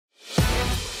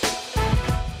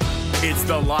It's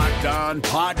the Locked On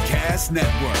Podcast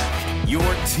Network, your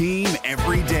team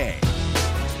every day.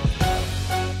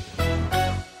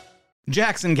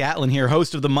 Jackson Gatlin here,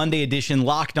 host of the Monday edition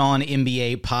Locked On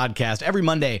NBA podcast. Every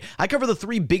Monday, I cover the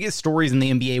three biggest stories in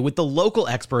the NBA with the local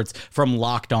experts from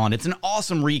Locked On. It's an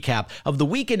awesome recap of the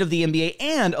weekend of the NBA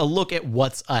and a look at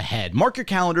what's ahead. Mark your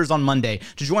calendars on Monday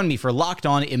to join me for Locked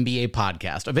On NBA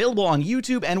podcast, available on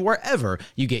YouTube and wherever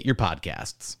you get your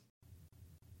podcasts.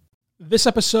 This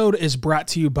episode is brought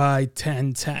to you by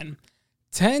 1010.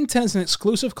 1010 is an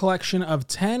exclusive collection of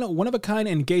 10 one-of-a-kind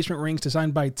engagement rings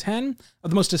designed by 10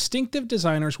 of the most distinctive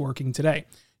designers working today.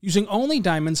 Using only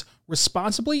diamonds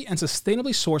responsibly and sustainably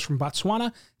sourced from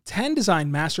Botswana, 10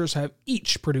 design masters have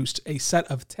each produced a set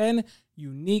of 10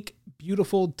 unique,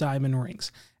 beautiful diamond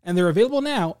rings. And they're available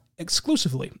now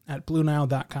exclusively at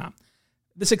BlueNile.com.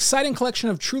 This exciting collection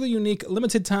of truly unique,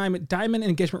 limited-time diamond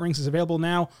engagement rings is available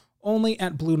now only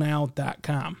at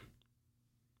BlueNile.com.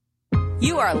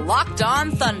 You are Locked On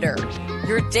Thunder,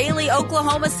 your daily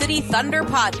Oklahoma City Thunder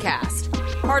podcast.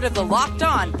 Part of the Locked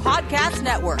On Podcast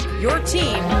Network, your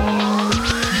team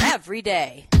every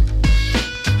day.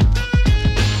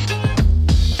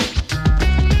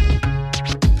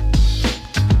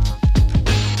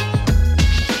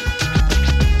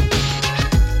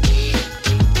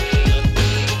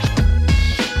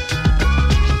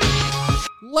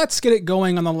 Let's get it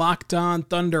going on the Locked On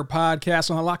Thunder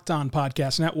podcast on the Locked On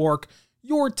Podcast Network,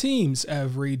 your teams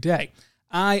every day.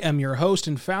 I am your host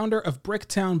and founder of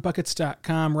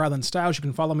BricktownBuckets.com, Rylan Stiles. You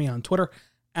can follow me on Twitter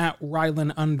at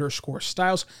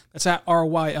Rylan_Stiles. That's at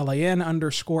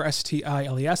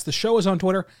RYLAN_STILES. The show is on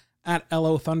Twitter at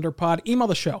LOThunderPod. Email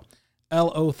the show,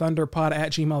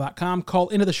 LOThunderPod@gmail.com. Call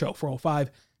into the show,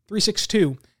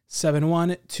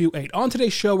 405-362-7128. On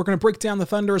today's show, we're going to break down the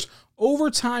Thunder's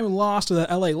overtime loss to the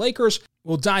LA Lakers.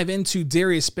 We'll dive into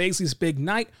Darius Bazley's big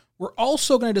night. We're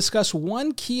also going to discuss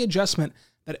one key adjustment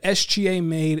that SGA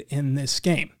made in this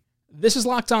game. This is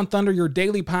Locked On Thunder, your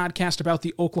daily podcast about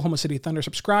the Oklahoma City Thunder.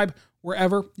 Subscribe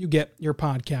wherever you get your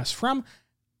podcasts from.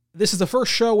 This is the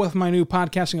first show with my new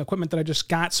podcasting equipment that I just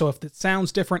got, so if it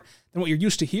sounds different than what you're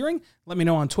used to hearing, let me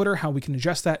know on Twitter how we can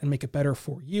adjust that and make it better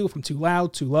for you. If I'm too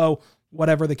loud, too low,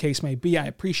 whatever the case may be, I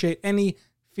appreciate any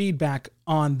feedback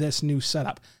on this new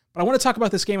setup. But I want to talk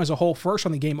about this game as a whole first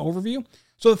on the game overview.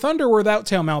 So the Thunder were without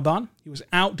Theo Maledon. He was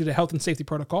out due to health and safety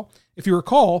protocol. If you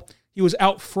recall, he was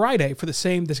out Friday for the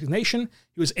same designation.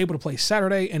 He was able to play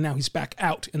Saturday, and now he's back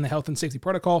out in the health and safety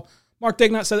protocol. Mark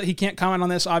Daigneault said that he can't comment on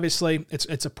this. Obviously,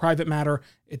 it's a private matter.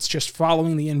 It's just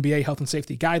following the NBA health and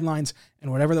safety guidelines, and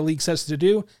whatever the league says to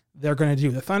do, they're going to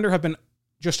do. The Thunder have been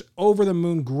just over the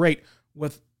moon great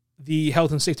with the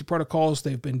health and safety protocols.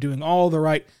 They've been doing all the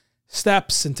right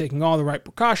steps and taking all the right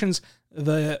precautions.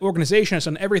 The organization has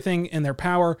done everything in their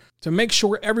power to make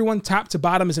sure everyone top to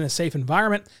bottom is in a safe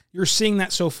environment. You're seeing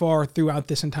that so far throughout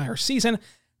this entire season.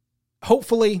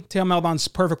 Hopefully, Theo Maledon's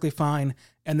perfectly fine,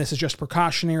 and this is just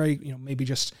precautionary, maybe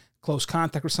just close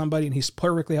contact with somebody, and he's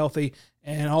perfectly healthy,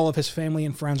 and all of his family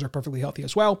and friends are perfectly healthy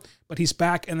as well. But he's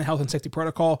back in the health and safety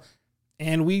protocol,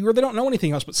 and we really don't know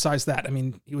anything else besides that. I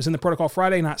mean, he was in the protocol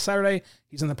Friday, not Saturday.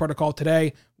 He's in the protocol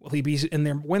today. Will he be in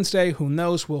there Wednesday? Who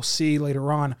knows? We'll see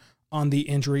later on the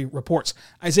injury reports.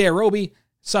 Isaiah Roby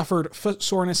suffered foot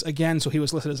soreness again, so he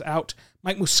was listed as out.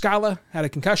 Mike Muscala had a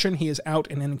concussion. He is out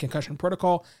and in concussion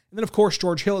protocol. And then, of course,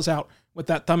 George Hill is out with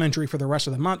that thumb injury for the rest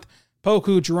of the month.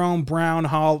 Poku, Jerome, Brown,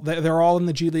 Hall, they're all in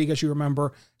the G League, as you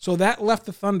remember. So that left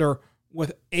the Thunder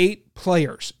with 8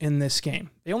 players in this game.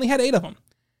 They only had 8 of them.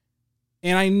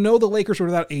 And I know the Lakers were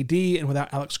without AD and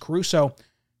without Alex Caruso,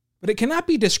 but it cannot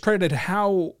be discredited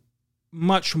how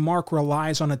much Mark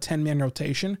relies on a 10-man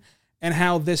rotation and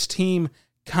how this team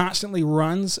constantly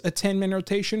runs a 10-man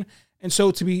rotation. And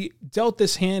so to be dealt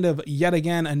this hand of yet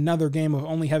again another game of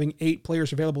only having 8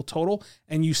 players available total,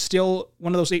 and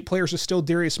one of those 8 players is still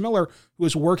Darius Miller, who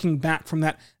is working back from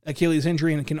that Achilles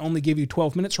injury and can only give you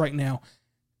 12 minutes right now,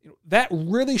 that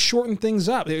really shortened things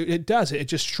up. It does. It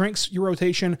just shrinks your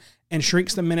rotation and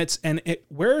shrinks the minutes, and it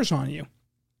wears on you.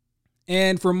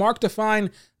 And for Mark to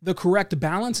find the correct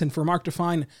balance and for Mark to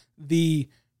find the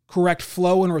correct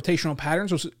flow and rotational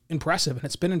patterns was impressive, and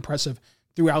it's been impressive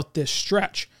throughout this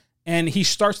stretch. And he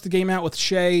starts the game out with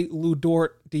Shai, Lu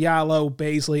Dort, Diallo,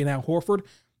 Bazley, and Al Horford.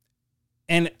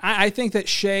 And I think that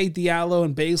Shai, Diallo,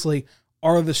 and Bazley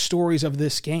are the stories of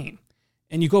this game.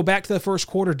 And you go back to the first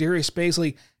quarter, Darius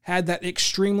Bazley had that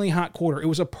extremely hot quarter. It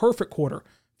was a perfect quarter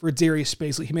for Darius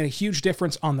Bazley. He made a huge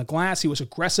difference on the glass. He was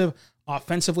aggressive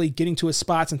offensively, getting to his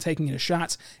spots and taking his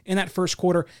shots. In that first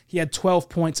quarter, he had 12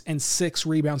 points and 6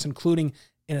 rebounds, including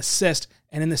an assist.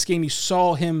 And in this game, you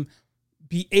saw him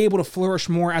be able to flourish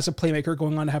more as a playmaker,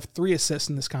 going on to have 3 assists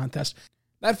in this contest.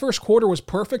 That first quarter was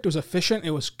perfect. It was efficient.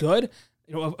 It was good.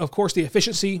 Of course, the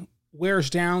efficiency wears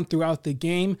down throughout the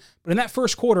game. But in that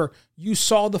first quarter, you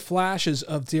saw the flashes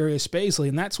of Darius Bazley,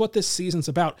 and that's what this season's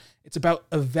about. It's about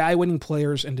evaluating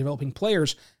players and developing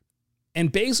players.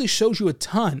 And Bazley shows you a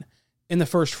ton in the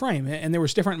first frame. And there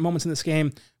was different moments in this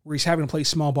game where he's having to play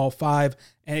small ball 5,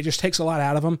 and it just takes a lot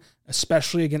out of him,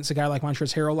 especially against a guy like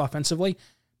Montrezl Harrell offensively.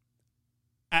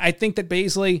 I think that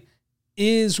Bazley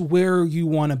is where you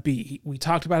want to be. We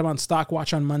talked about him on Stock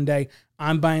Watch on Monday.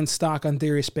 I'm buying stock on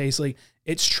Darius Bazley.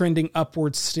 It's trending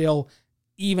upwards still,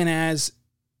 even as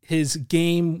his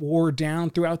game wore down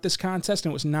throughout this contest,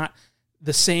 and it was not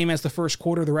the same as the first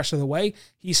quarter the rest of the way.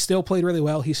 He still played really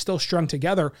well. He's still strung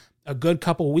together a good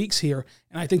couple weeks here,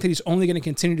 and I think that he's only going to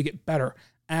continue to get better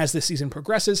as the season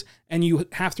progresses. And you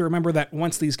have to remember that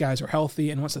once these guys are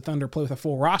healthy and once the Thunder play with a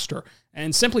full roster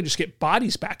and simply just get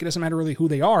bodies back, it doesn't matter really who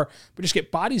they are, but just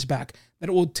get bodies back, that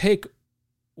it will take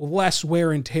less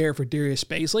wear and tear for Darius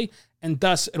Bazley, and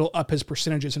thus it'll up his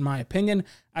percentages, in my opinion.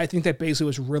 I think that Bazley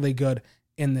was really good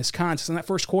in this contest. In that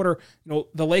first quarter,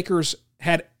 the Lakers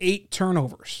had 8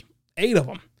 turnovers, 8 of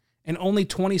them, and only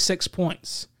 26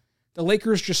 points. The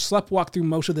Lakers just sleptwalked through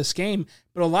most of this game,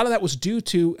 but a lot of that was due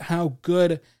to how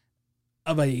good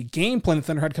of a game plan the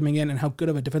Thunder had coming in and how good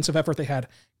of a defensive effort they had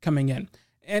coming in.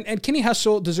 And Kenny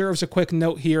Hustle deserves a quick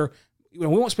note here. We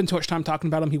won't spend too much time talking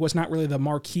about him. He was not really the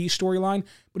marquee storyline,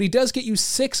 but he does get you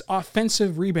 6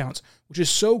 offensive rebounds, which is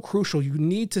so crucial. You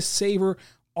need to savor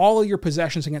all of your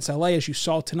possessions against LA, as you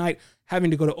saw tonight, having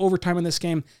to go to overtime in this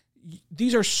game.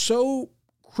 These are so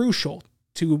crucial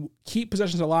to keep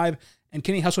possessions alive, and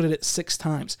Kenny Hustle did it 6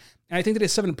 times. And I think that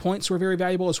his 7 points were very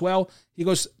valuable as well. He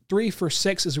goes 3 for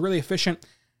 6, is really efficient.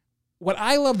 What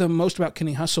I love the most about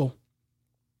Kenny Hustle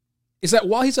is that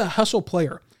while he's a hustle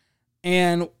player,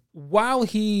 and while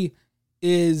he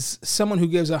is someone who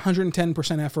gives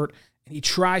 110% effort, and he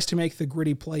tries to make the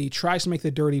gritty play, he tries to make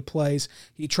the dirty plays,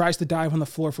 he tries to dive on the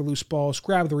floor for loose balls,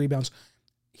 grab the rebounds,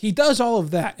 he does all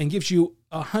of that and gives you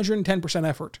 110%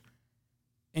 effort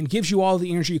and gives you all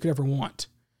the energy you could ever want.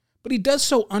 But he does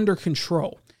so under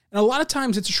control. And a lot of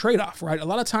times it's a trade-off, right? A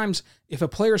lot of times if a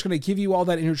player is going to give you all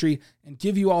that energy and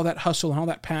give you all that hustle and all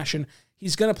that passion,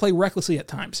 he's going to play recklessly at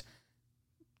times.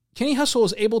 Kenny Hustle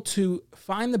is able to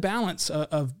find the balance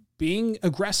of being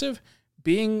aggressive,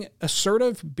 being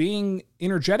assertive, being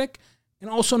energetic, and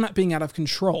also not being out of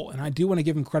control. And I do want to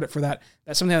give him credit for that.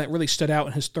 That's something that really stood out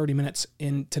in his 30 minutes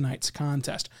in tonight's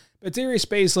contest. But Darius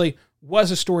Bazley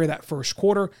was a story of that first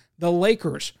quarter. The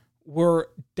Lakers were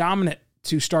dominant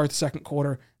to start the second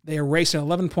quarter. They erased an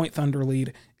 11-point Thunder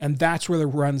lead, and that's where the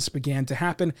runs began to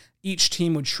happen. Each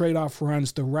team would trade off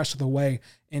runs the rest of the way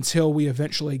until we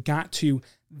eventually got to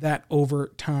that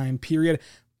overtime period.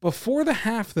 Before the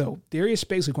half, though, Darius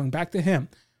Bazley, going back to him,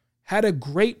 had a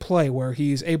great play where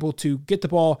he's able to get the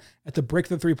ball at the break of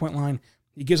the three-point line.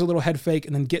 He gives a little head fake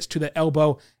and then gets to the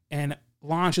elbow and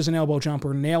launches an elbow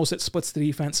jumper, nails it, splits the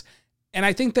defense. And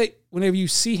I think that whenever you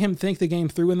see him think the game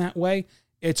through in that way,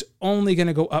 it's only going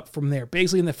to go up from there.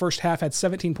 Bazley in the first half had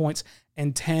 17 points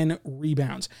and 10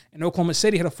 rebounds. And Oklahoma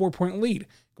City had a 4-point lead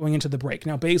going into the break.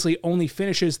 Now, Bazley only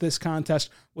finishes this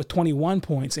contest with 21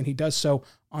 points, and he does so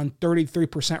on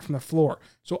 33% from the floor.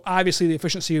 So obviously the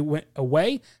efficiency went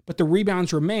away, but the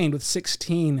rebounds remained with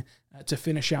 16 to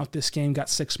finish out this game, got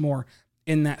 6 more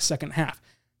in that second half.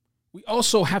 We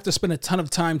also have to spend a ton of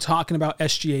time talking about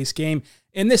SGA's game.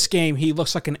 In this game, he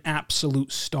looks like an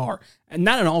absolute star. And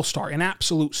not an all-star, an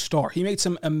absolute star. He made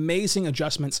some amazing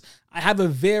adjustments. I have a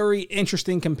very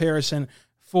interesting comparison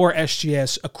for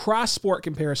SGS, a cross-sport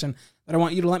comparison that I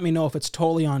want you to let me know if it's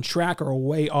totally on track or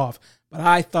way off. But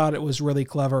I thought it was really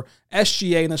clever.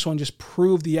 SGA in this one just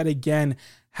proved yet again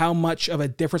how much of a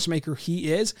difference maker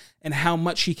he is and how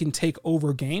much he can take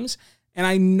over games. And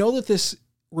I know that this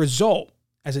result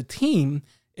as a team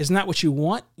is not what you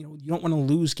want. You don't want to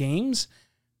lose games,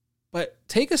 but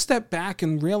take a step back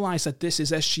and realize that this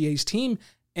is SGA's team,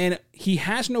 and he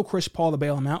has no Chris Paul to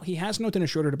bail him out. He has no Dennis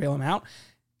Schroeder to bail him out.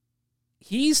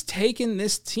 He's taken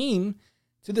this team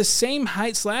to the same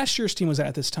heights last year's team was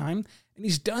at this time, and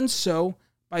he's done so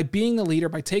by being the leader,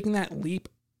 by taking that leap,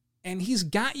 and he's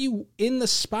got you in the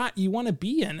spot you want to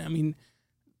be in. I mean,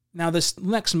 now this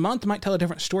next month might tell a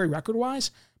different story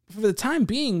record-wise, but for the time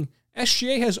being,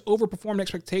 SGA has overperformed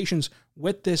expectations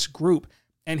with this group,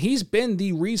 and he's been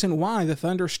the reason why the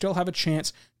Thunder still have a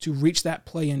chance to reach that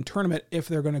play-in tournament if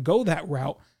they're going to go that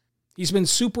route. He's been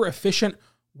super efficient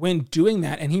when doing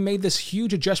that, and he made this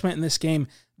huge adjustment in this game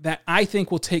that I think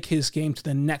will take his game to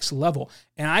the next level.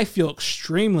 And I feel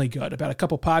extremely good about a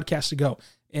couple podcasts ago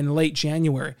in late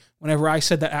January, whenever I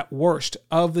said that at worst,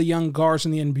 of the young guards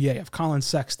in the NBA, of Colin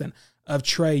Sexton, of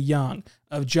Trae Young,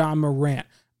 of John Morant,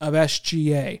 of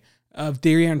SGA, of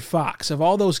De'Aaron Fox, of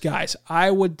all those guys,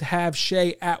 I would have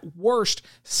Shai at worst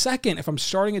second. If I'm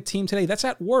starting a team today, that's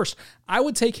at worst. I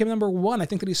would take him number one. I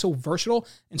think that he's so versatile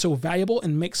and so valuable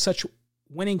and makes such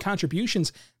winning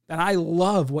contributions that I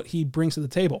love what he brings to the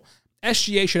table.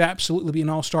 SGA should absolutely be an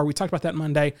all-star. We talked about that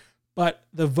Monday, but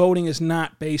the voting is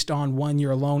not based on 1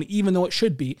 year alone, even though it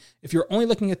should be. If you're only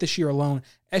looking at this year alone,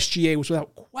 SGA was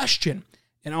without question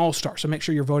an all-star. So make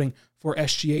sure you're voting for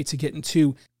SGA to get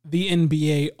into the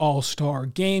NBA All-Star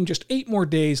game. Just 8 more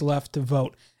days left to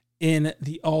vote in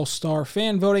the All-Star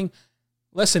fan voting.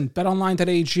 Listen,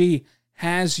 betonline.ag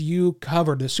has you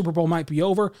covered. The Super Bowl might be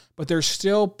over, but there's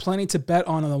still plenty to bet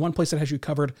on the one place that has you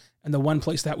covered and the one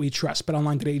place that we trust.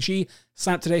 betonline.ag.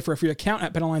 Sign up today for a free account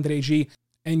at betonline.ag,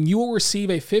 and you will receive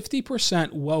a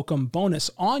 50% welcome bonus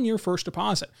on your first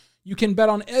deposit. You can bet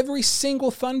on every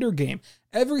single Thunder game,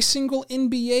 every single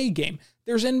NBA game.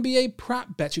 There's NBA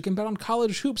prop bets. You can bet on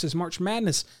college hoops as March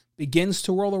Madness begins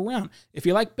to roll around. If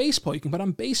you like baseball, you can bet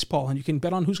on baseball, and you can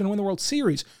bet on who's going to win the World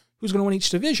Series, who's going to win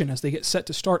each division as they get set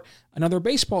to start another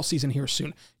baseball season here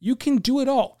soon. You can do it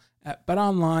all at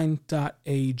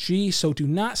betonline.ag, so do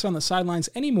not sit on the sidelines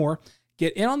anymore.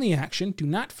 Get in on the action. Do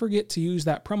not forget to use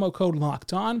that promo code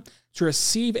LOCKEDON to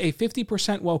receive a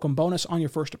 50% welcome bonus on your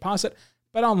first deposit.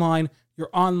 BetOnline, your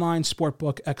online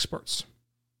sportbook experts.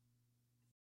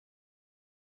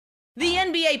 The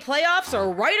NBA playoffs are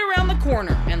right around the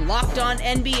corner, and Locked On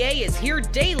NBA is here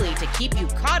daily to keep you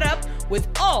caught up with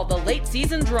all the late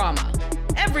season drama.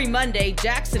 Every Monday,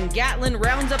 Jackson Gatlin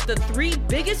rounds up the 3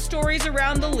 biggest stories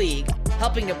around the league,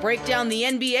 helping to break down the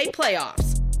NBA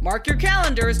playoffs. Mark your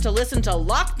calendars to listen to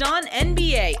Locked On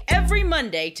NBA every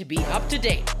Monday to be up to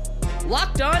date.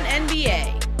 Locked On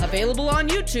NBA, available on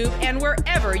YouTube and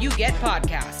wherever you get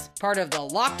podcasts. Part of the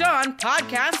Locked On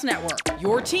Podcast Network,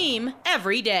 your team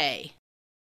every day.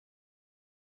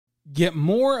 Get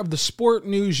more of the sport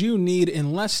news you need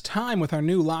in less time with our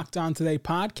new Locked On Today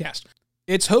podcast.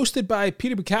 It's hosted by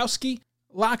Peter Bukowski.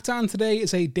 Locked On Today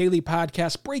is a daily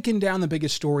podcast breaking down the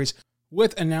biggest stories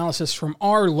with analysis from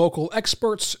our local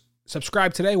experts.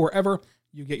 Subscribe today wherever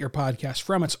you get your podcast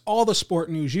from. It's all the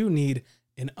sport news you need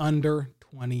in under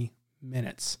 20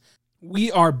 minutes.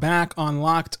 We are back on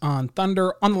Locked On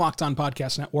Thunder on the Locked On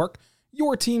Podcast Network,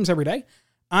 your teams every day.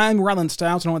 I'm Ryland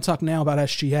Stiles, and I want to talk now about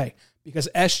SGA, because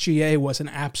SGA was an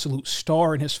absolute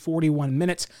star in his 41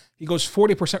 minutes. He goes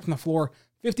 40% from the floor,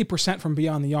 50% from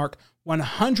beyond the arc,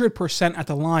 100% at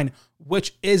the line,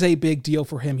 which is a big deal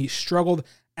for him. He struggled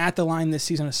at the line this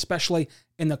season, especially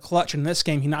in the clutch. In this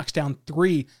game, he knocks down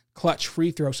 3 clutch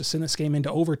free throws to send this game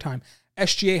into overtime.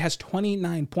 SGA has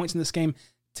 29 points in this game,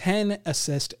 10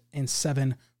 assists, and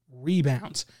 7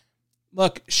 rebounds.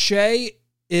 Look, Shai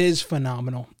is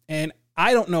phenomenal, and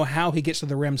I don't know how he gets to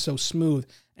the rim so smooth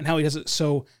and how he does it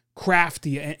so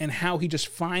crafty and how he just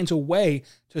finds a way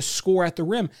to score at the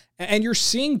rim. And you're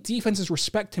seeing defenses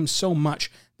respect him so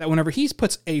much that whenever he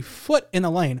puts a foot in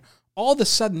the lane, all of a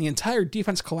sudden the entire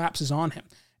defense collapses on him.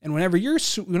 And whenever you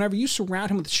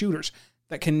surround him with shooters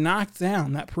that can knock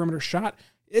down that perimeter shot,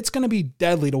 it's going to be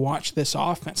deadly to watch this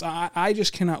offense. I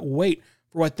just cannot wait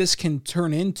for what this can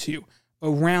turn into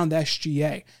around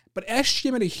SGA. But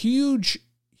SGA made a huge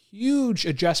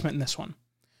adjustment in this one.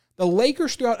 The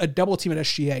Lakers threw out a double team at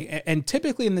SGA, and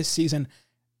typically in this season,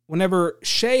 whenever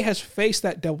Shai has faced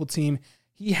that double team,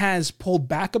 he has pulled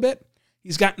back a bit.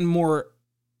 He's gotten more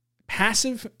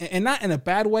passive, and not in a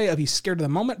bad way of he's scared of the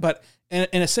moment, but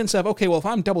in a sense of, okay, well, if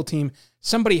I'm double team,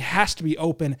 somebody has to be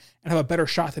open and have a better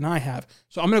shot than I have,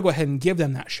 so I'm going to go ahead and give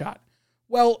them that shot.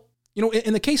 Well,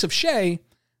 in the case of Shai,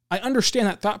 I understand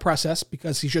that thought process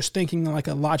because he's just thinking like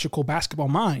a logical basketball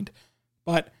mind.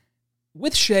 But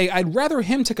with Shai, I'd rather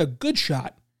him take a good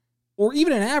shot or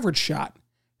even an average shot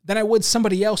than I would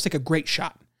somebody else take a great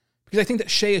shot. Because I think that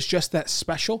Shai is just that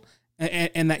special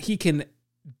and that he can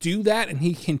do that and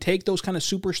he can take those kind of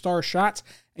superstar shots.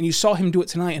 And you saw him do it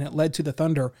tonight, and it led to the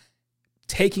Thunder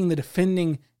taking the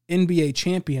defending NBA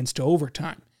champions to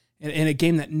overtime in a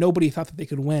game that nobody thought that they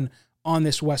could win on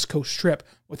this West Coast trip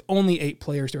with only 8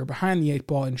 players. They were behind the 8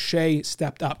 ball, and Shai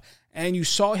stepped up. And you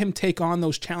saw him take on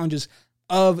those challenges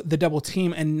of the double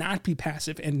team and not be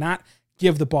passive and not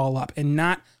give the ball up and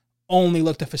not only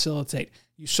look to facilitate.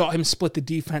 You saw him split the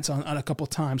defense on a couple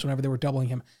times whenever they were doubling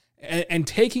him. And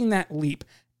taking that leap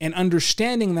and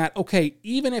understanding that, okay,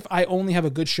 even if I only have a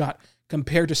good shot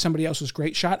compared to somebody else's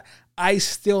great shot, I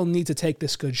still need to take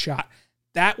this good shot.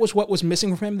 That was what was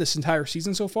missing from him this entire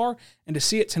season so far, and to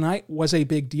see it tonight was a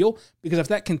big deal, because if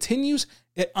that continues,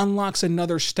 it unlocks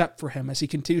another step for him as he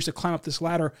continues to climb up this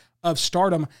ladder of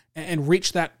stardom and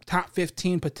reach that top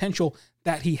 15 potential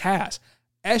that he has.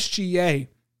 SGA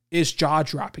is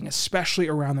jaw-dropping, especially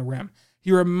around the rim.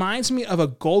 He reminds me of a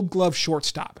Gold Glove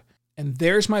shortstop, and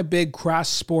there's my big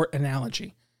cross-sport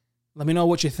analogy. Let me know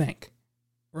what you think,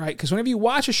 right? Because whenever you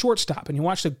watch a shortstop and you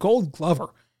watch the Gold Glover,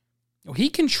 he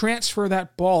can transfer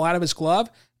that ball out of his glove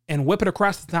and whip it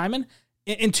across the diamond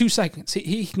in 2 seconds.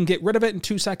 He can get rid of it in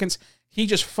 2 seconds. He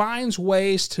just finds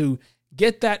ways to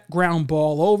get that ground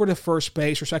ball over to first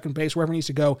base or second base, wherever it needs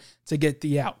to go to get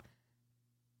the out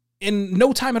in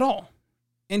no time at all.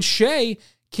 And Shai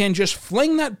can just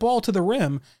fling that ball to the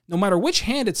rim, no matter which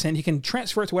hand it's in. He can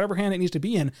transfer it to whatever hand it needs to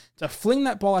be in to fling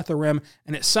that ball at the rim,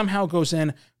 and it somehow goes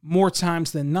in more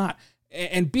times than not.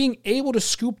 And being able to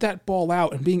scoop that ball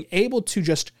out and being able to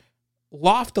just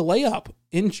loft the layup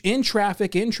in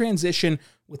traffic, in transition,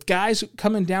 with guys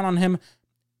coming down on him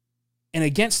and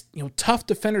against tough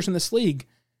defenders in this league,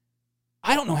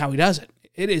 I don't know how he does it.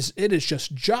 It is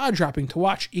just jaw-dropping to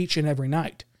watch each and every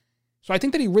night. So I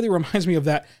think that he really reminds me of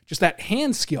that, just that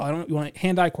hand skill. I don't know if you want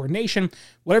hand-eye coordination,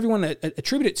 whatever you want to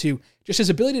attribute it to, just his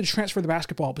ability to transfer the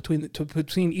basketball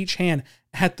between each hand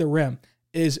at the rim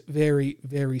is very,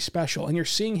 very special. And you're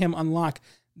seeing him unlock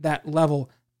that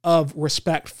level of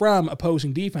respect from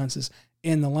opposing defenses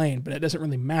in the lane. But it doesn't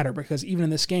really matter, because even in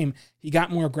this game, he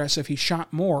got more aggressive, he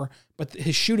shot more, but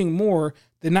his shooting more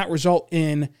did not result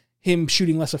in him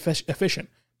shooting less efficient.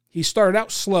 He started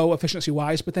out slow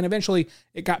efficiency-wise, but then eventually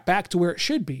it got back to where it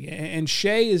should be. And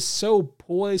Shai is so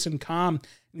poised and calm, and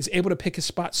he's able to pick his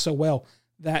spots so well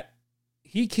that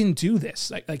he can do this.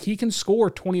 Like he can score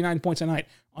 29 points a night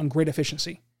on great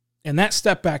efficiency. And that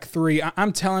step-back three,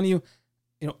 I'm telling you,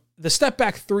 the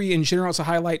step-back three in general as a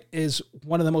highlight is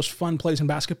one of the most fun plays in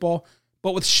basketball.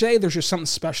 But with Shai, there's just something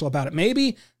special about it.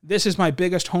 Maybe this is my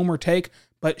biggest homer take,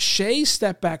 but Shai's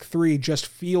step-back three just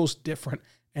feels different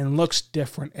and looks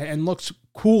different and looks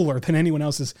cooler than anyone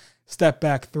else's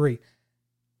step-back three.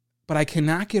 But I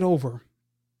cannot get over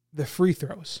the free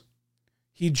throws.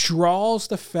 He draws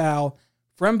the foul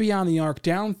from beyond the arc,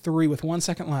 down 3 with 1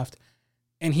 second left,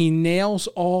 and he nails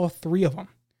all 3 of them.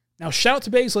 Now, shout out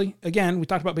to Bazley. Again, we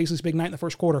talked about Bazley's big night in the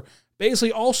first quarter.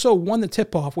 Bazley also won the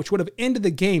tip-off, which would have ended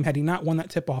the game had he not won that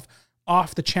tip-off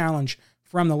off the challenge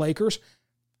from the Lakers.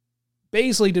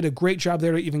 Bazley did a great job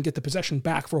there to even get the possession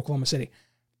back for Oklahoma City.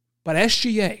 But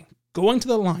SGA, going to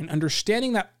the line,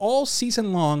 understanding that all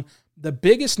season long, the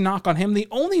biggest knock on him, the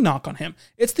only knock on him,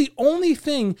 it's the only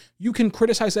thing you can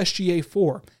criticize SGA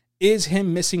for, is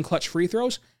him missing clutch free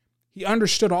throws. He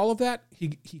understood all of that. He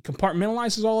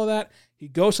compartmentalizes all of that. He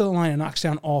goes to the line and knocks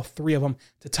down all 3 of them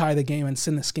to tie the game and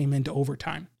send this game into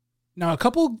overtime. Now, a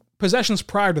couple possessions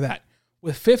prior to that,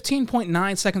 with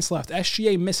 15.9 seconds left,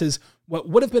 SGA misses what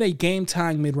would have been a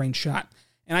game-tying mid-range shot.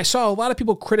 And I saw a lot of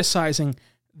people criticizing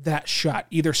that shot,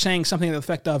 either saying something to the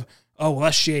effect of, oh, well,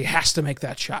 SGA has to make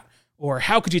that shot, or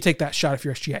how could you take that shot if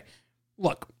you're SGA?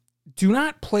 Look, do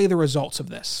not play the results of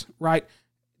this, right?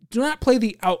 Do not play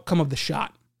the outcome of the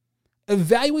shot.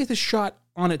 Evaluate the shot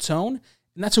on its own,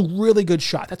 and that's a really good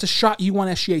shot. That's a shot you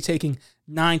want SGA taking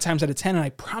 9 times out of 10, and I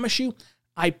promise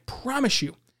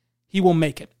you, he will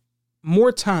make it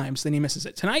more times than he misses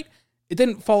it. Tonight, it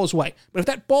didn't fall his way. But if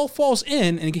that ball falls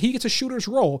in and he gets a shooter's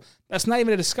roll, that's not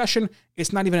even a discussion.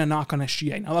 It's not even a knock on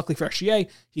SGA. Now, luckily for SGA,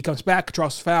 he comes back,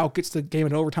 draws a foul, gets the game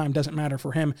into overtime. Doesn't matter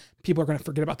for him. People are going to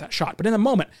forget about that shot. But in the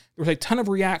moment, there was a ton of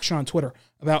reaction on Twitter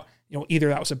about, either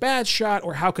that was a bad shot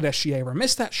or how could SGA ever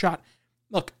miss that shot.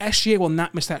 Look, SGA will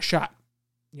not miss that shot.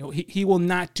 He will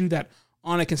not do that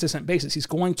on a consistent basis. He's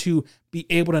going to be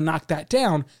able to knock that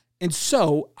down. And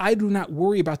so I do not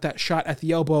worry about that shot at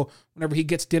the elbow whenever he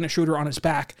gets Dennis Schroeder on his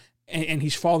back and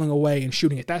he's falling away and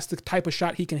shooting it. That's the type of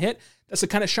shot he can hit. That's the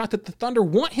kind of shot that the Thunder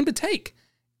want him to take.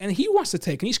 And he wants to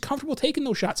take, and he's comfortable taking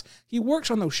those shots. He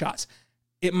works on those shots.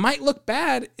 It might look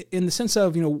bad in the sense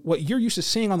of, what you're used to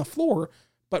seeing on the floor,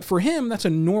 but for him, that's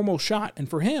a normal shot. And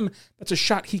for him, that's a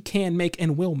shot he can make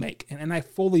and will make. And I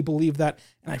fully believe that,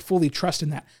 and I fully trust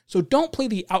in that. So don't play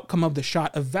the outcome of the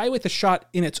shot. Evaluate the shot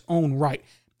in its own right.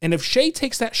 And if Shai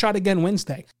takes that shot again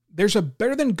Wednesday, there's a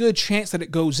better than good chance that it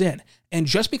goes in. And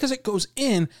just because it goes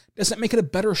in doesn't make it a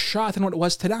better shot than what it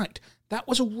was tonight. That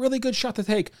was a really good shot to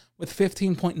take with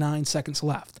 15.9 seconds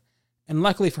left. And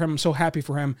luckily for him, I'm so happy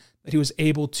for him that he was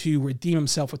able to redeem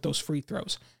himself with those free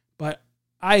throws. But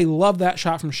I love that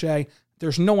shot from Shai.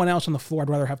 There's no one else on the floor I'd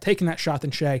rather have taken that shot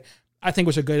than Shai. I think it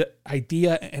was a good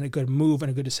idea and a good move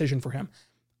and a good decision for him.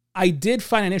 I did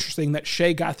find it interesting that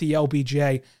Shai got the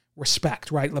LBJ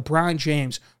respect, right? LeBron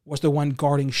James was the one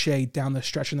guarding Shai down the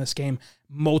stretch in this game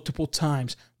multiple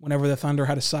times. Whenever the Thunder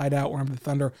had a side out, whenever the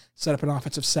Thunder set up an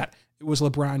offensive set, it was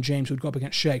LeBron James who would go up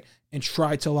against Shai and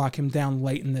try to lock him down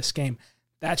late in this game.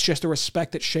 That's just the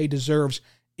respect that Shai deserves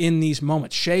in these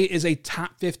moments. Shai is a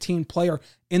top 15 player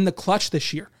in the clutch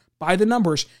this year. By the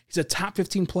numbers, he's a top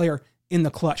 15 player in the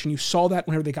clutch, and you saw that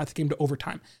whenever they got the game to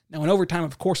overtime. Now, in overtime,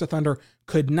 of course, the Thunder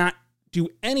could not do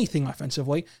anything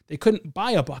offensively. They couldn't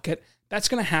buy a bucket. That's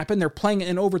going to happen. They're playing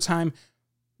in overtime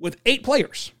with 8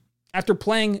 players. After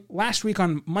playing last week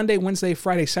on Monday, Wednesday,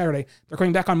 Friday, Saturday, they're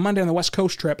coming back on Monday on the West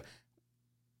Coast trip,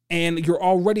 and you're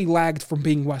already lagged from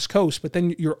being West Coast, but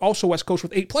then you're also West Coast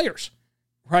with 8 players,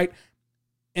 right?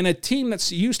 And a team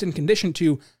that's used and conditioned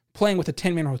to playing with a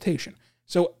 10-man rotation.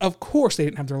 So, of course, they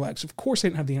didn't have their legs. Of course, they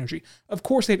didn't have the energy. Of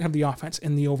course, they didn't have the offense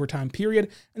in the overtime period.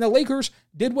 And the Lakers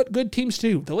did what good teams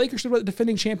do. The Lakers did what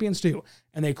defending champions do.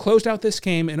 And they closed out this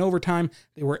game in overtime.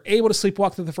 They were able to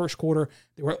sleepwalk through the first quarter.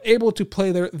 They were able to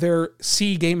play their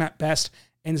C game at best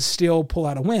and still pull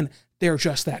out a win. They're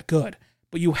just that good.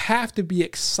 But you have to be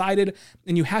excited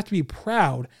and you have to be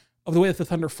proud of the way that the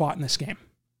Thunder fought in this game.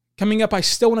 Coming up, I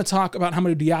still want to talk about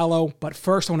Hamidou Diallo, but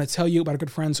first I want to tell you about our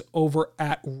good friends over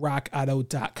at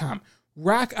RockAuto.com.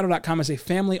 RockAuto.com is a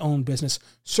family-owned business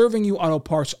serving you auto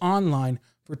parts online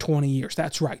for 20 years.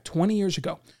 That's right, 20 years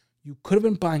ago, you could have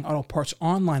been buying auto parts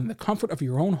online in the comfort of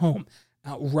your own home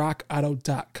at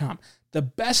RockAuto.com. The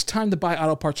best time to buy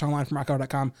auto parts online from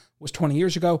RockAuto.com was 20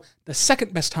 years ago. The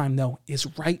second best time, though, is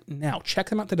right now. Check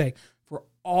them out today for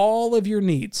all of your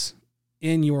needs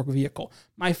in your vehicle.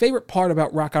 My favorite part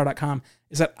about RockAuto.com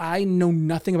is that I know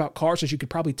nothing about cars, as you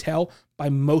could probably tell by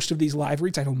most of these live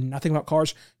reads. I know nothing about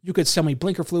cars. You could sell me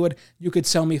blinker fluid. You could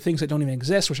sell me things that don't even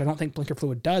exist, which I don't think blinker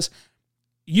fluid does.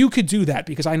 You could do that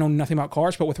because I know nothing about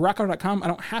cars, but with RockAuto.com, I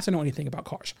don't have to know anything about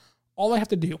cars. All I have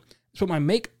to do is put my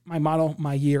make, my model,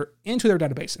 my year into their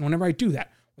database. And whenever I do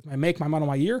that, with my make, my model,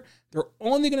 my year, they're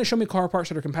only going to show me car parts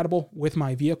that are compatible with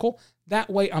my vehicle. That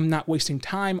way, I'm not wasting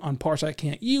time on parts I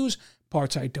can't use,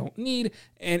 parts I don't need,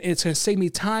 and it's going to save me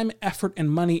time, effort,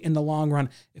 and money in the long run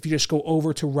if you just go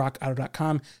over to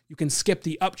RockAuto.com. You can skip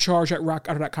the upcharge at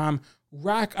RockAuto.com.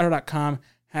 RockAuto.com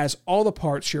has all the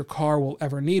parts your car will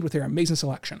ever need with their amazing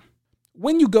selection.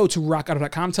 When you go to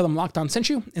RockAuto.com, tell them Locked On sent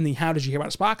you in the How Did You Hear About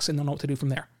Us box, and they'll know what to do from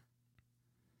there.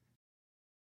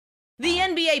 The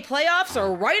NBA playoffs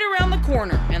are right around the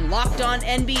corner, and Locked On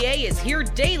NBA is here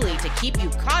daily to keep you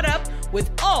caught up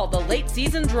with all the late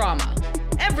season drama.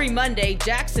 Every Monday,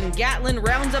 Jackson Gatlin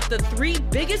rounds up the 3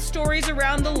 biggest stories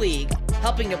around the league,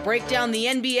 helping to break down the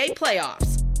NBA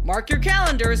playoffs. Mark your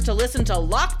calendars to listen to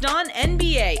Locked On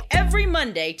NBA every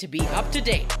Monday to be up to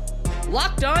date.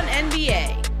 Locked On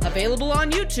NBA, available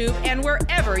on YouTube and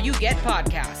wherever you get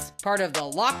podcasts. Part of the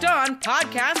Locked On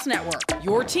Podcast Network,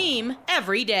 your team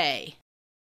every day.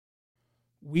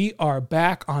 We are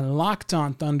back on Locked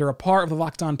On Thunder, a part of the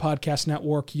Locked On Podcast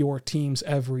Network, your teams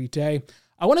every day.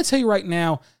 I want to tell you right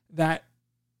now that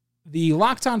the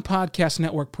Locked On Podcast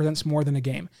Network presents more than a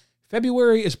game.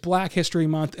 February is Black History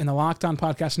Month, and the Locked On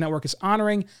Podcast Network is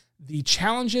honoring the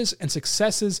challenges and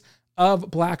successes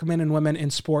of Black men and women in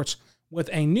sports with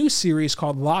a new series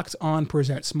called Locked On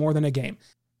Presents More Than a Game.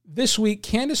 This week,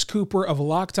 Candace Cooper of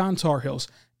Locked On Tar Heels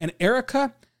and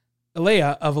Erica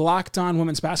Elea of Locked On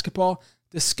Women's Basketball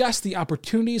discuss the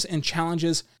opportunities and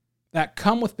challenges that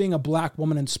come with being a Black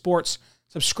woman in sports.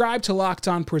 Subscribe to Locked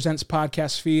On Presents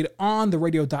podcast feed on the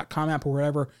radio.com app or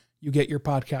wherever you get your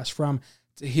podcast from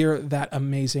to hear that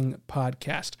amazing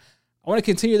podcast. I want to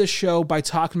continue this show by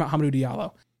talking about Hamidou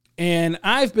Diallo. And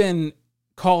I've been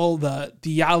called the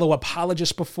Diallo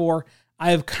apologist before.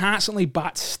 I have constantly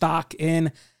bought stock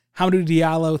in Hamidou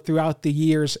Diallo throughout the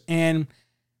years. And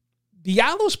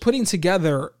Diallo's putting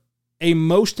together a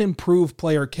most improved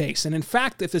player case. And in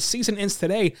fact, if the season ends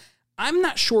today, I'm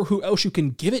not sure who else you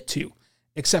can give it to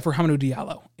except for Hamidou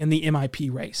Diallo in the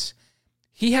MIP race.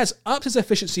 He has upped his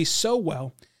efficiency so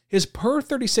well, his per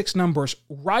 36 numbers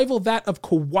rival that of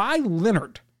Kawhi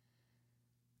Leonard.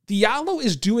 Diallo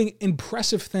is doing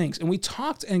impressive things, and we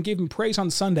talked and gave him praise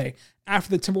on Sunday after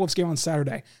the Timberwolves game on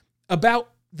Saturday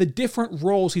about the different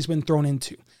roles he's been thrown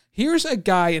into. Here's a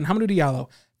guy in Hamidou Diallo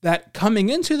that coming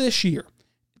into this year,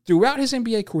 throughout his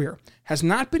NBA career, has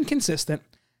not been consistent,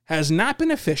 has not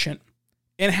been efficient,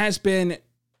 and has been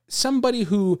somebody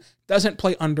who doesn't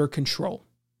play under control.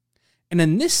 And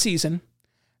in this season,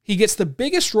 he gets the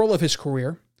biggest role of his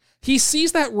career. He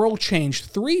sees that role change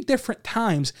 3 different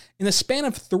times in the span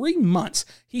of 3 months.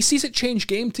 He sees it change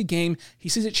game to game. He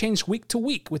sees it change week to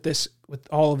week with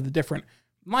all of the different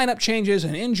lineup changes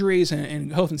and injuries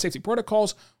and health and safety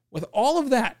protocols. With all of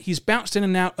that, he's bounced in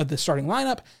and out of the starting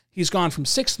lineup. He's gone from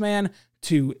sixth man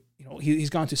to, he's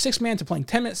gone to sixth man to playing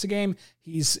 10 minutes a game.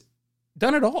 He's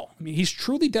done it all. I mean, he's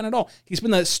truly done it all. He's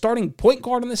been the starting point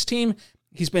guard on this team.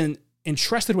 He's been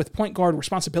entrusted with point guard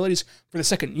responsibilities for the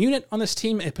second unit on this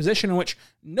team, a position in which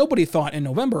nobody thought in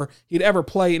November he'd ever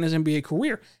play in his NBA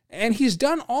career. And he's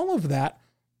done all of that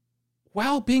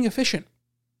while being efficient.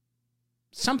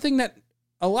 Something that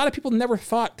a lot of people never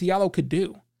thought Diallo could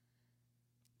do.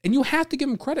 And you have to give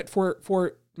him credit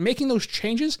for making those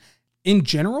changes in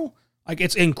general. Like,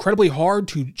 it's incredibly hard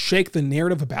to shake the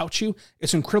narrative about you.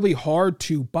 It's incredibly hard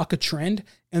to buck a trend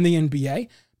in the NBA.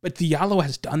 But Diallo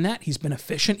has done that. He's been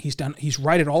efficient. He's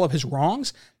righted all of his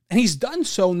wrongs. And he's done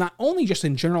so not only just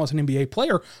in general as an NBA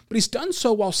player, but he's done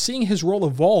so while seeing his role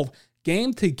evolve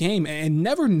game to game and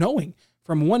never knowing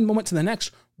from one moment to the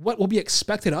next what will be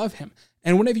expected of him.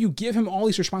 And whenever you give him all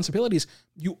these responsibilities,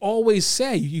 you always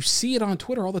say, you see it on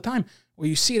Twitter all the time, or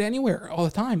you see it anywhere all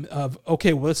the time of,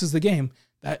 okay, well, this is the game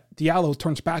that Diallo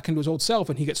turns back into his old self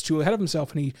and he gets too ahead of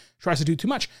himself and he tries to do too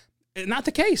much. Not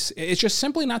the case. It's just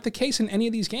simply not the case in any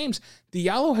of these games.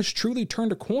 Diallo has truly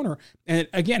turned a corner. And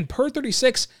again, per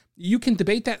 36, you can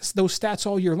debate those stats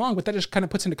all year long, but that just kind of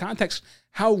puts into context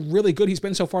how really good he's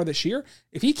been so far this year.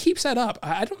 If he keeps that up,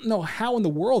 I don't know how in the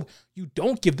world you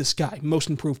don't give this guy most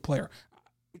improved player.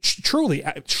 Truly,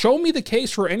 show me the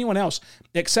case for anyone else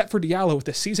except for Diallo if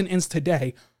the season ends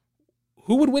today.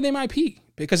 Who would win MIP?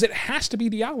 Because it has to be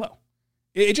Diallo.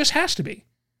 It just has to be.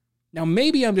 Now,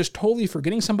 maybe I'm just totally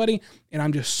forgetting somebody, and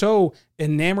I'm just so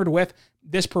enamored with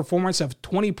this performance of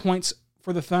 20 points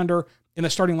for the Thunder in the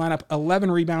starting lineup,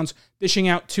 11 rebounds, dishing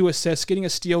out 2 assists, getting a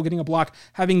steal, getting a block,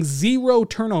 having 0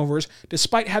 turnovers,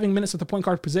 despite having minutes at the point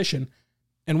guard position,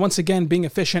 and once again being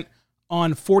efficient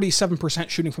on 47%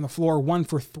 shooting from the floor, 1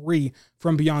 for 3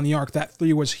 from beyond the arc. That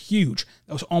 3 was huge.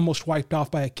 That was almost wiped off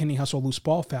by a Kenny Hustle loose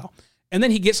ball foul. And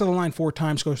then he gets to the line 4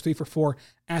 times, goes 3 for 4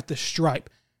 at the stripe.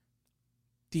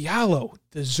 Diallo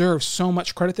deserves so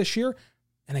much credit this year.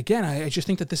 And again, I just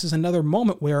think that this is another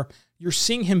moment where you're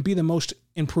seeing him be the most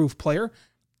improved player.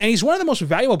 And he's one of the most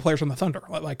valuable players on the Thunder.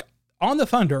 Like, on the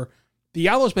Thunder,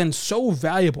 Diallo's been so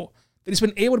valuable that he's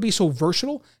been able to be so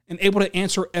versatile and able to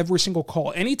answer every single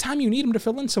call. Anytime you need him to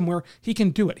fill in somewhere, he can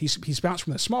do it. He's bounced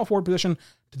from the small forward position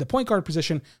to the point guard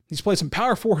position. He's played some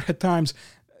power forward at times.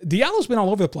 Diallo's been all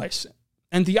over the place.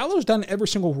 And Diallo's done every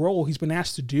single role he's been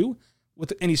asked to do,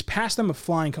 and he's passed them with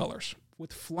flying colors.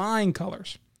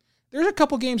 There's a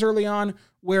couple games early on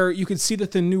where you could see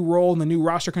that the new role and the new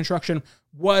roster construction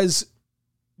was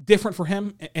different for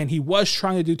him, and he was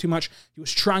trying to do too much. He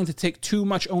was trying to take too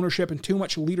much ownership and too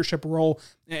much leadership role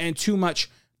and too much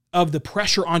of the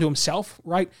pressure onto himself,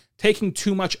 right? Taking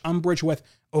too much umbrage with,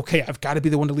 okay, I've got to be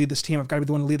the one to lead this team. I've got to be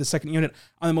the one to lead the second unit.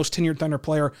 I'm the most tenured Thunder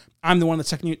player. I'm the one in the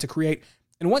second unit to create.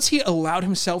 And once he allowed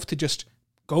himself to just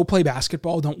go play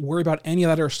basketball, don't worry about any of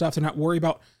that other stuff, to not worry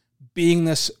about being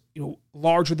this,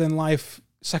 larger than life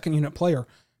second unit player,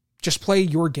 just play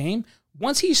your game.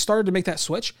 Once he started to make that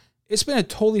switch, it's been a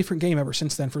totally different game ever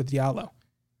since then for Diallo.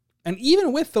 And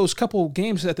even with those couple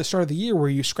games at the start of the year where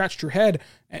you scratched your head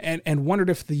and wondered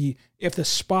if the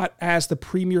spot as the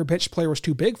premier bench player was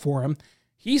too big for him,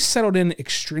 he's settled in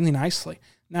extremely nicely.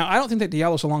 Now, I don't think that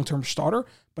Diallo's a long-term starter,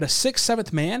 but a 6th,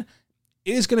 7th man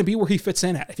is going to be where he fits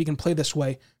in at if he can play this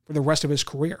way for the rest of his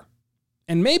career.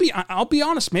 And maybe, I'll be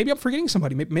honest, maybe I'm forgetting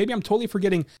somebody. Maybe I'm totally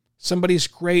forgetting somebody's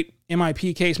great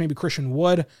MIP case, maybe Christian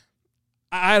Wood.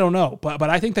 I don't know. But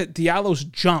I think that Diallo's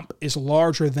jump is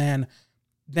larger than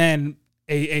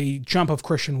a jump of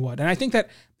Christian Wood. And I think that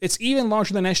it's even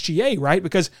larger than SGA, right?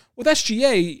 Because with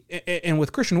SGA, and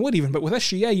with Christian Wood even, but with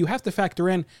SGA, you have to factor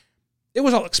in, it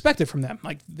was all expected from them.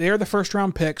 Like, they're the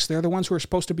first-round picks. They're the ones who are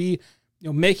supposed to be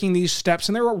making these steps,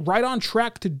 and they're right on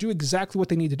track to do exactly what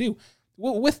they need to do.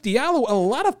 With Diallo, a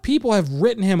lot of people have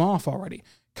written him off already.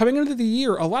 Coming into the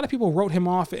year, a lot of people wrote him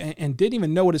off and didn't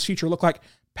even know what his future looked like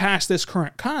past this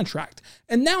current contract.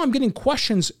 And now I'm getting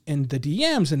questions in the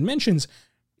DMs and mentions,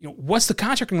 what's the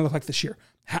contract going to look like this year?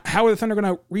 How are the Thunder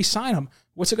going to re-sign him?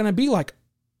 What's it going to be like?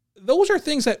 Those are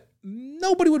things that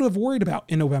nobody would have worried about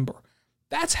in November.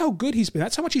 That's how good he's been.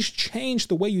 That's how much he's changed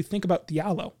the way you think about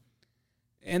Diallo.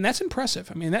 And that's impressive.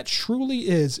 I mean, that truly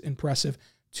is impressive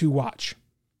to watch.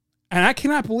 And I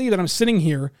cannot believe that I'm sitting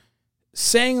here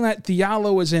saying that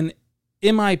Diallo is an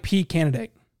MIP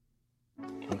candidate.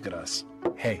 Look at us.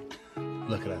 Hey,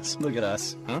 look at us. Look at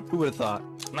us. Huh? Who would have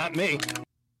thought? Not me.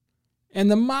 And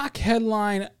the mock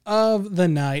headline of the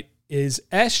night is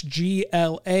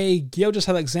SGLA,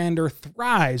 Gilgeous-Alexander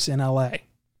thrives in LA.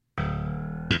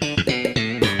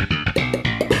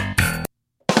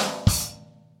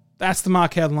 That's the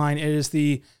mock headline. It is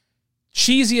the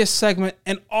cheesiest segment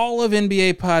in all of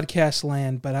NBA podcast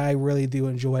land, but I really do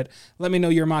enjoy it. Let me know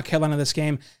your mock headline of this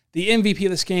game. The MVP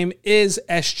of this game is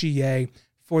SGA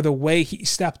for the way he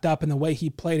stepped up and the way he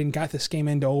played and got this game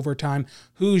into overtime.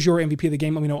 Who's your MVP of the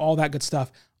game? Let me know all that good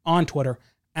stuff on Twitter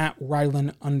at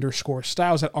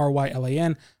Rylan_Styles, at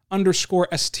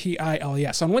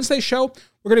RYLAN_STILES. On Wednesday's show,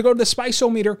 we're going to go to the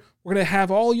Spice-O-Meter. We're going to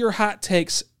have all your hot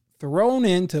takes thrown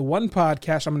into one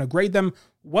podcast. I'm going to grade them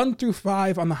 1 through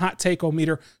 5 on the hot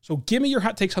take-o-meter. So give me your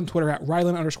hot takes on Twitter at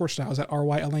Rylan_Styles, at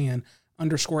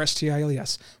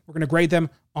RYLAN_STILES. We're going to grade them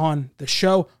on the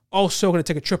show. Also going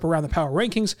to take a trip around the power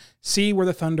rankings, see where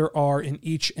the Thunder are in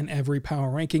each and every power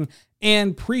ranking,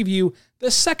 and preview the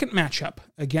second matchup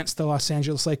against the Los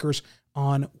Angeles Lakers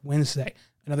on Wednesday.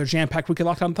 Another jam-packed week of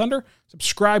Locked On Thunder.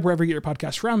 Subscribe wherever you get your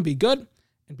podcast from. Be good,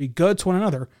 and be good to one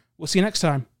another. We'll see you next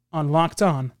time on Locked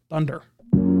On Thunder.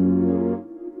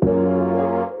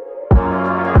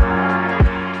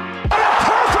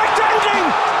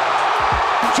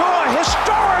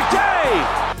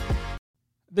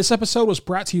 This episode was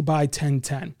brought to you by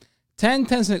 1010.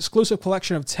 1010 is an exclusive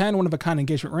collection of 10 one-of-a-kind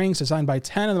engagement rings designed by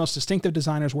 10 of the most distinctive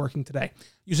designers working today.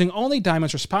 Using only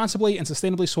diamonds responsibly and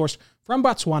sustainably sourced from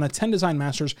Botswana, 10 design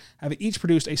masters have each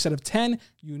produced a set of 10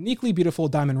 uniquely beautiful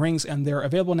diamond rings, and they're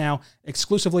available now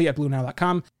exclusively at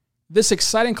BlueNile.com. This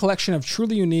exciting collection of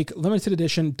truly unique, limited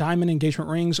edition diamond engagement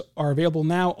rings are available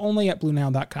now only at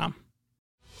BlueNile.com.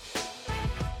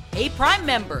 Hey, Prime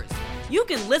members, you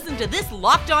can listen to this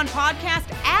Locked On podcast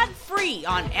ad-free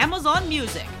on Amazon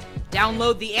Music.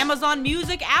 Download the Amazon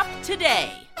Music app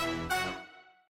today.